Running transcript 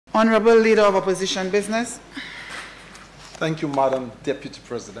Honorable Leader of Opposition Business. Thank you, Madam Deputy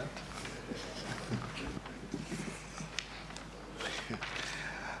President.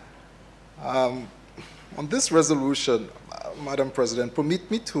 On this resolution, Madam President, permit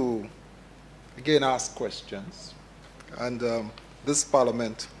me to again ask questions. And this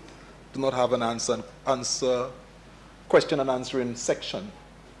Parliament do not have an question and answering section.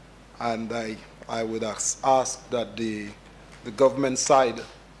 And I would ask that the government side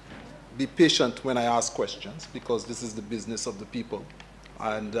be patient when I ask questions, because this is the business of the people.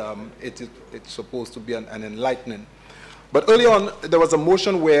 And it's supposed to be an enlightening. But early on, there was a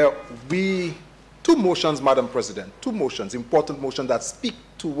motion where two motions, Madam President, two motions, important motions that speak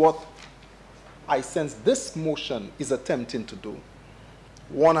to what I sense this motion is attempting to do.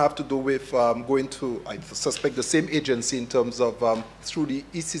 One have to do with going to, I suspect, the same agency in terms of through the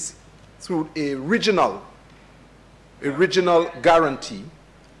ECC, through a regional guarantee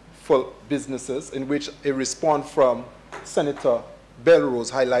for businesses, in which a response from Senator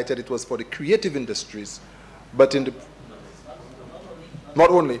Belrose highlighted it was for the creative industries, but in the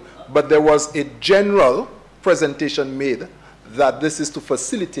not only, but there was a general presentation made that this is to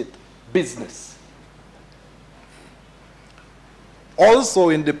facilitate business. Also,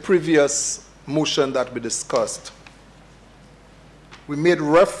 in the previous motion that we discussed, we made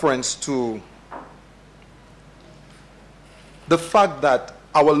reference to the fact that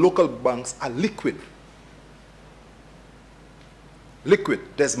our local banks are liquid. Liquid.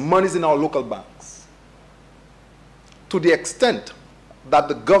 There's monies in our local banks. To the extent that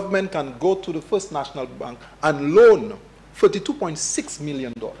the government can go to the First National Bank and loan $32.6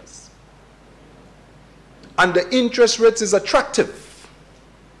 million. And the interest rate is attractive.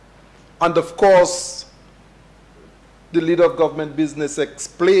 And of course, the leader of government business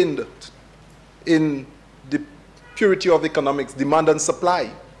explained in the purity of economics, demand and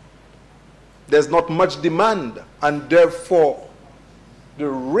supply. There's not much demand, and therefore the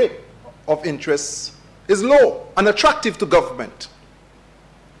rate of interest is low and attractive to government.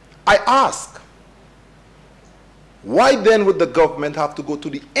 I ask, why then would the government have to go to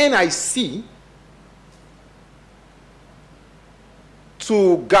the NIC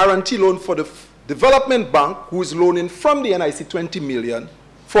to guarantee loan for the development bank, who is loaning from the NIC 20 million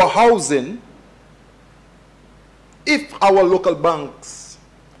for housing, if our local banks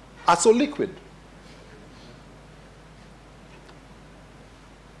are so liquid?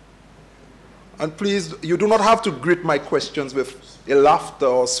 And please, you do not have to greet my questions with a laughter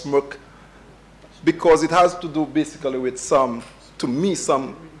or smirk, because it has to do basically with some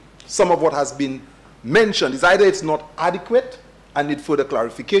of what has been mentioned. It's either it's not adequate and need further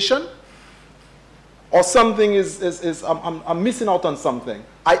clarification, or something I'm missing out on something.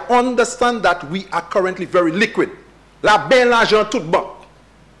 I understand that we are currently very liquid. La ben l'argent tout banque.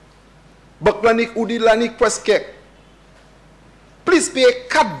 Banque lanik ou di lanik presque. Please pay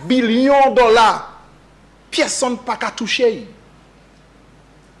 $4 billion. Personne pas qu'à toucher.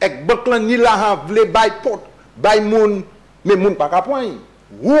 Ek banque lan ni la han vle bay pot, bay moun, mais moun pas qu'à point.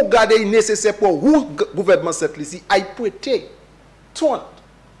 Ou gade nécessaire pour ou gouvernement cette ici a prêté $2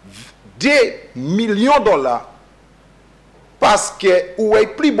 millions parce que ou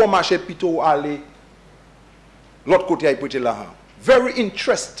est plus bon marché plutôt aller l'autre côté a prêté là. Very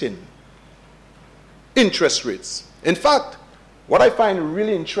interesting interest rates. In fact, what I find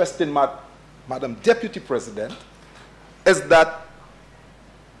really interesting, Madam Deputy President, is that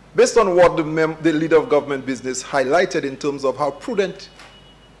based on what the leader of government business highlighted in terms of how prudent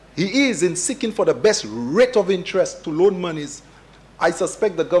he is in seeking for the best rate of interest to loan monies, I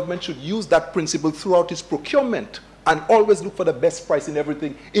suspect the government should use that principle throughout its procurement and always look for the best price in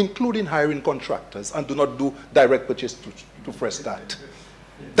everything, including hiring contractors, and do not do direct purchase to fresh start.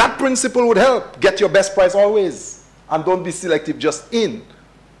 That principle would help. Get your best price always, and don't be selective just in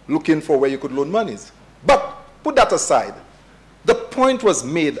looking for where you could loan monies. But put that aside. The point was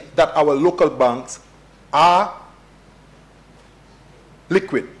made that our local banks are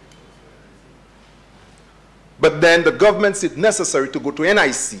liquid. But then the government sees it necessary to go to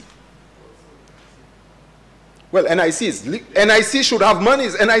NIC. Well, NIC should have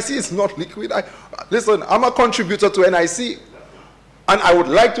monies. NIC is not liquid. Listen, I'm a contributor to NIC. And I would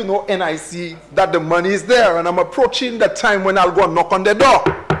like to know NIC that the money is there. And I'm approaching the time when I'll go and knock on the door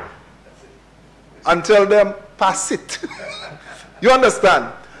and tell them, pass it. You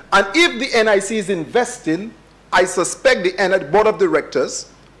understand? And if the NIC is investing, I suspect the board of directors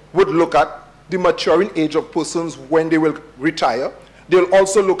would look at the maturing age of persons when they will retire. They'll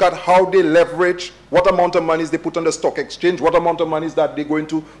also look at how they leverage, what amount of monies they put on the stock exchange, what amount of monies that they're going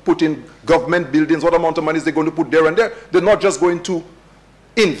to put in government buildings, what amount of monies they're going to put there and there. They're not just going to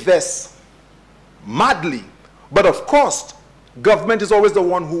invest madly. But of course, government is always the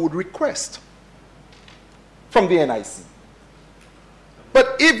one who would request from the NIC.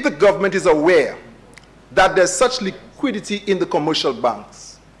 But if the government is aware that there's such liquidity in the commercial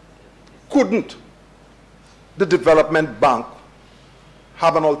banks, couldn't the development bank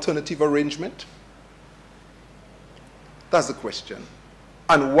have an alternative arrangement? That's the question.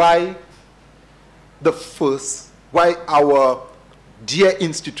 And why our dear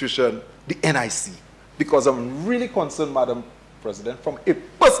institution, the NIC? Because I'm really concerned, Madam President, from a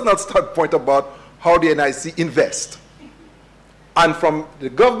personal standpoint about how the NIC invest. And from the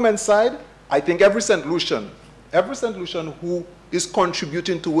government side, I think every Saint Lucian who is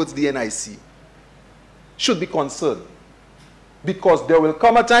contributing towards the NIC should be concerned. Because there will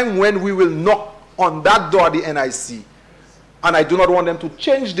come a time when we will knock on that door, the NIC, and I do not want them to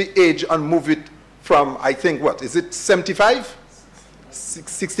change the age and move it from, I think, what, is it 75?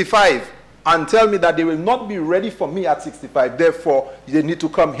 65, and tell me that they will not be ready for me at 65, therefore they need to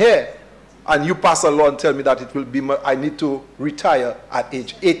come here, and you pass a law and tell me that it will be, I need to retire at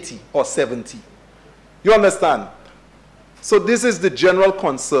age 80 or 70. You understand? So this is the general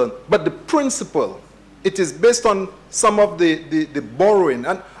concern, but the principle, it is based on some of the borrowing.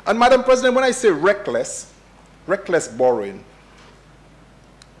 And Madam President, when I say reckless borrowing,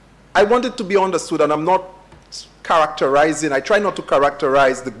 I want it to be understood, and I'm not characterizing, I try not to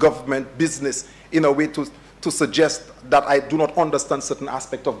characterize the government business in a way to suggest that I do not understand certain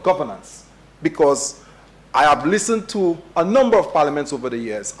aspects of governance, because I have listened to a number of parliaments over the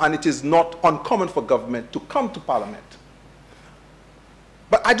years, and it is not uncommon for government to come to parliament.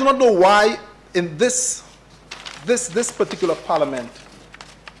 But I do not know why in this particular parliament,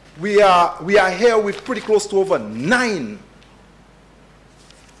 we are here with pretty close to over 9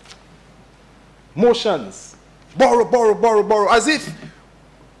 motions. Borrow, borrow, borrow, borrow, as if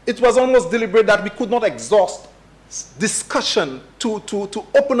it was almost deliberate that we could not exhaust discussion to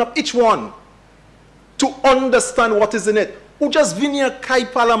open up each one, to understand what is in it. Ou just venir kay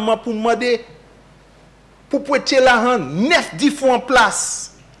parlement pour demander, pour prêter l'argent 9-10 fois en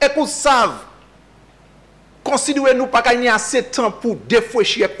place. Et pour savent, considérez nous pas qu'il y a assez de temps pour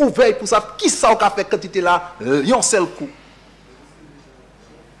défoucher, pour veiller, pour savoir qui ça a fait quantité là, yon seul coup.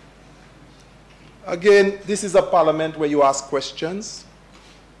 Again, this is a parliament where you ask questions,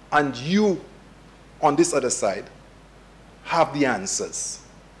 and you, on this other side, have the answers.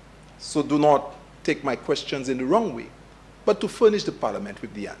 So do not take my questions in the wrong way, but to furnish the parliament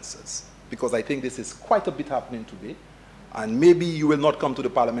with the answers. Because I think this is quite a bit happening today, and maybe you will not come to the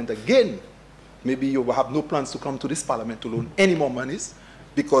parliament again. Maybe you will have no plans to come to this parliament to loan any more monies,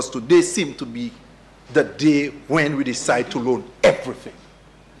 because today seems to be the day when we decide to loan everything.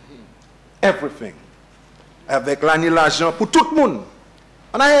 Everything. Avec l'année l'argent pour tout le monde.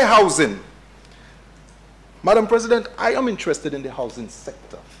 And I hear housing. Madam President, I am interested in the housing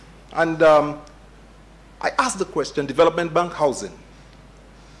sector. And I asked the question, development bank housing.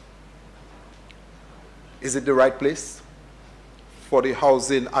 Is it the right place for the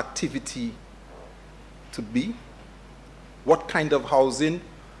housing activity to be? What kind of housing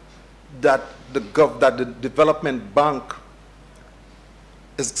that the development bank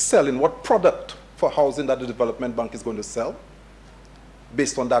is selling? What product for housing that the development bank is going to sell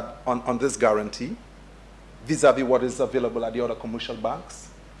based on that, on this guarantee, vis-a-vis what is available at the other commercial banks?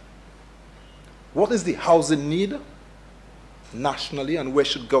 What is the housing need nationally, and where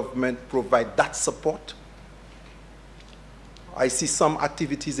should government provide that support? I see some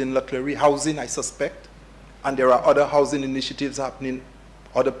activities in Leclerc housing, I suspect, and there are other housing initiatives happening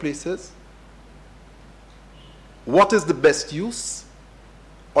other places. What is the best use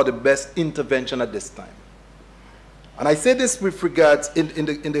or the best intervention at this time? And I say this with regards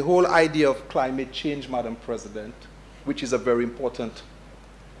in the whole idea of climate change, Madam President, which is a very important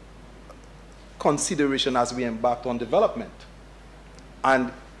consideration as we embark on development,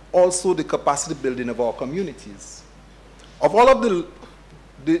 and also the capacity building of our communities. Of all of the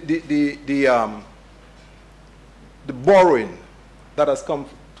borrowing that has come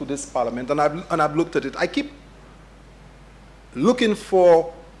to this parliament, and I've looked at it, I keep looking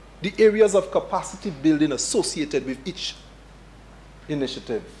for the areas of capacity building associated with each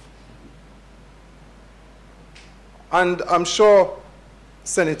initiative. And I'm sure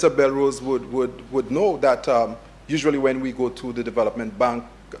Senator Belrose would know that usually when we go to the development bank,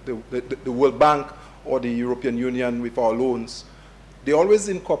 the World Bank or the European Union with our loans, they always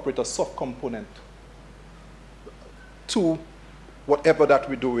incorporate a soft component to whatever that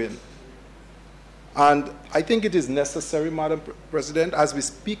we're doing. And I think it is necessary, Madam President, as we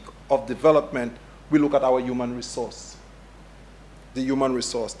speak of development, we look at our human resource. the human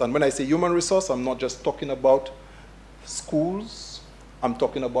resource. And when I say human resource, I'm not just talking about schools, I'm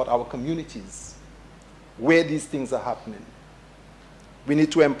talking about our communities, where these things are happening. We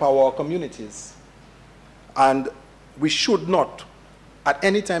need to empower our communities. And we should not, at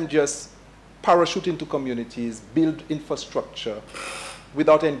any time, just parachute into communities, build infrastructure,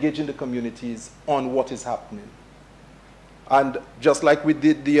 without engaging the communities on what is happening. And just like we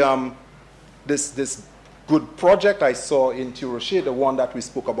did the, this good project I saw in Tiroche, the one that we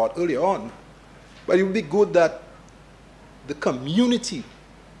spoke about earlier on, but it would be good that the community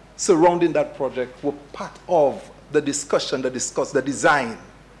surrounding that project were part of the discussion, the design,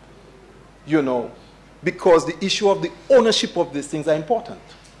 you know, because the issue of the ownership of these things are important.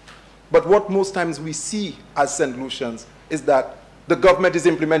 But what most times we see as St. Lucians is that the government is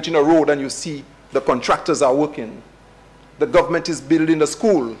implementing a road and you see the contractors are working. The government is building a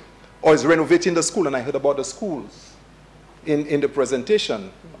school or is renovating the school, and I heard about the schools in the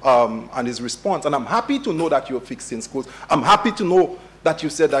presentation and his response. And I'm happy to know that you're fixing schools. I'm happy to know that you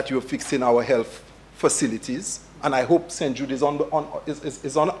said that you're fixing our health facilities. And I hope St. Jude is on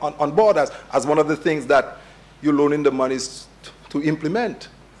board as one of the things that you're loaning the monies to implement,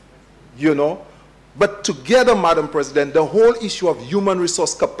 you know. But together, Madam President, the whole issue of human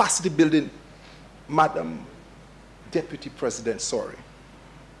resource capacity building, Madam Deputy President, sorry.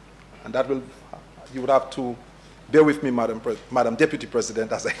 And that will, you would have to bear with me, Madam Deputy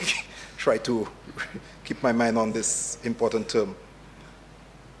President, as I try to keep my mind on this important term.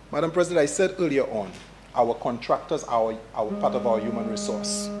 Madam President, I said earlier on, our contractors are part of our human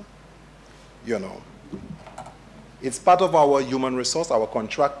resource, you know. It's part of our human resource, our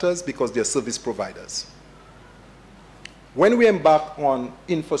contractors, because they're service providers. When we embark on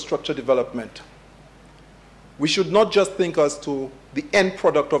infrastructure development, we should not just think as to the end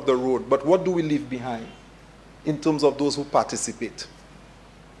product of the road, but what do we leave behind in terms of those who participate.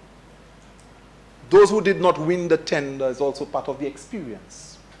 Those who did not win the tender is also part of the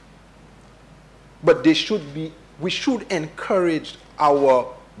experience. But they should be, we should encourage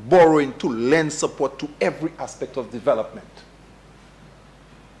our borrowing to lend support to every aspect of development.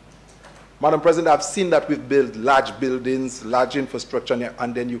 Madam President, I've seen that we've built large buildings, large infrastructure,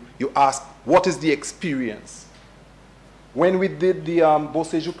 and then you ask, what is the experience? When we did the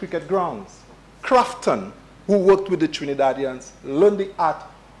Boseju cricket grounds, Crafton, who worked with the Trinidadians, learned the art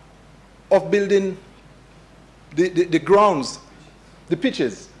of building the grounds, the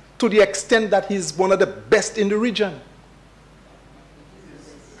pitches, to the extent that he's one of the best in the region.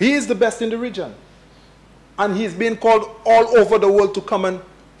 He is the best in the region. And he's being called all over the world to come and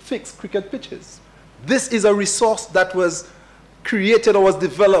fix cricket pitches. This is a resource that was created or was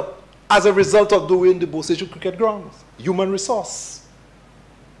developed as a result of doing the Boseju cricket grounds. Human resource.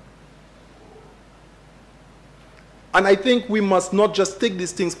 And I think we must not just take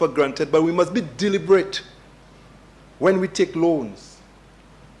these things for granted, but we must be deliberate when we take loans,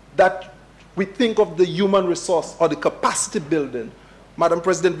 that we think of the human resource or the capacity building. Madam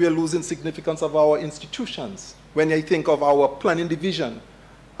President, we are losing significance of our institutions. When I think of our planning division,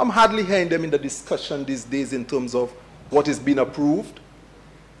 I'm hardly hearing them in the discussion these days in terms of what is being approved.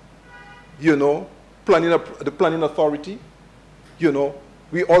 You know, the planning authority. You know,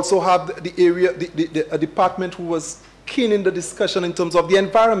 we also have the area, a department who was keen in the discussion in terms of the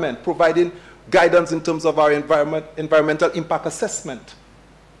environment, providing guidance in terms of our environmental impact assessment.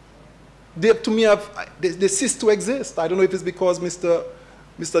 They, to me, they cease to exist. I don't know if it's because Mr.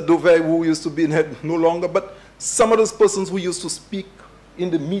 Dove, who used to be in it, no longer, but some of those persons who used to speak in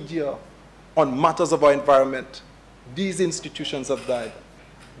the media on matters of our environment, these institutions have died.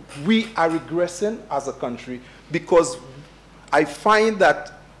 We are regressing as a country because I find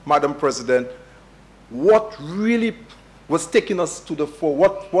that, Madam President, what really was taking us to the fore,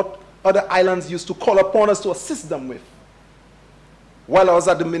 what other islands used to call upon us to assist them with. While I was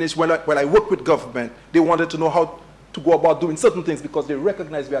at the ministry, when I worked with government, they wanted to know how to go about doing certain things because they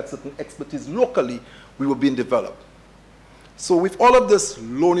recognized we had certain expertise locally, we were being developed. So with all of this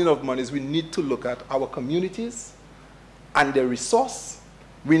loaning of monies, we need to look at our communities and their resource.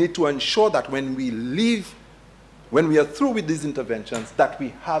 We need to ensure that when we leave, when we are through with these interventions, that we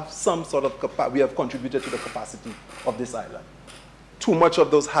have some sort of we have contributed to the capacity of this island. Too much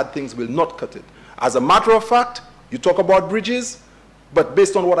of those hard things will not cut it. As a matter of fact, you talk about bridges, but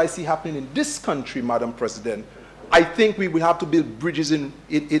based on what I see happening in this country, Madam President, I think we will have to build bridges in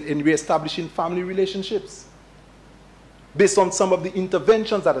reestablishing family relationships based on some of the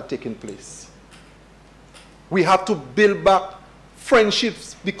interventions that are taking place. We have to build back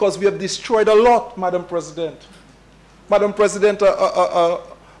friendships because we have destroyed a lot, Madam President. Madam President,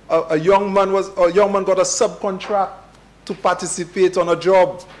 a young man got a subcontract to participate on a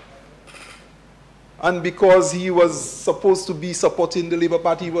job. And because he was supposed to be supporting the Labour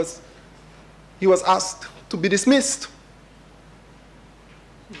Party, he was asked to be dismissed.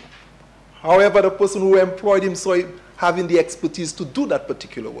 However, the person who employed him saw him having the expertise to do that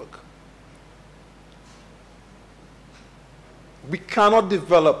particular work. We cannot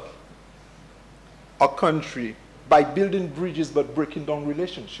develop a country by building bridges but breaking down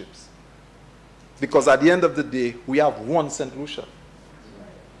relationships. Because at the end of the day, we have one Saint Lucia.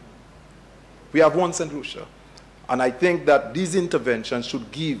 We have one Saint Lucia. And I think that these interventions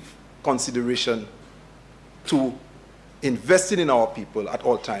should give consideration to investing in our people at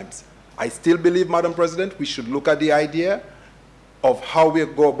all times. I still believe, Madam President, we should look at the idea of how we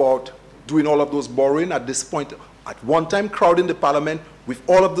go about doing all of those borrowing at this point. At one time, crowding the parliament with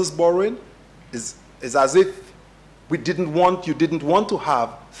all of this borrowing is as if you didn't want to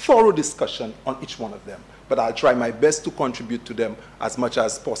have thorough discussion on each one of them. But I'll try my best to contribute to them as much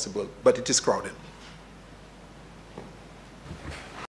as possible. But it is crowded.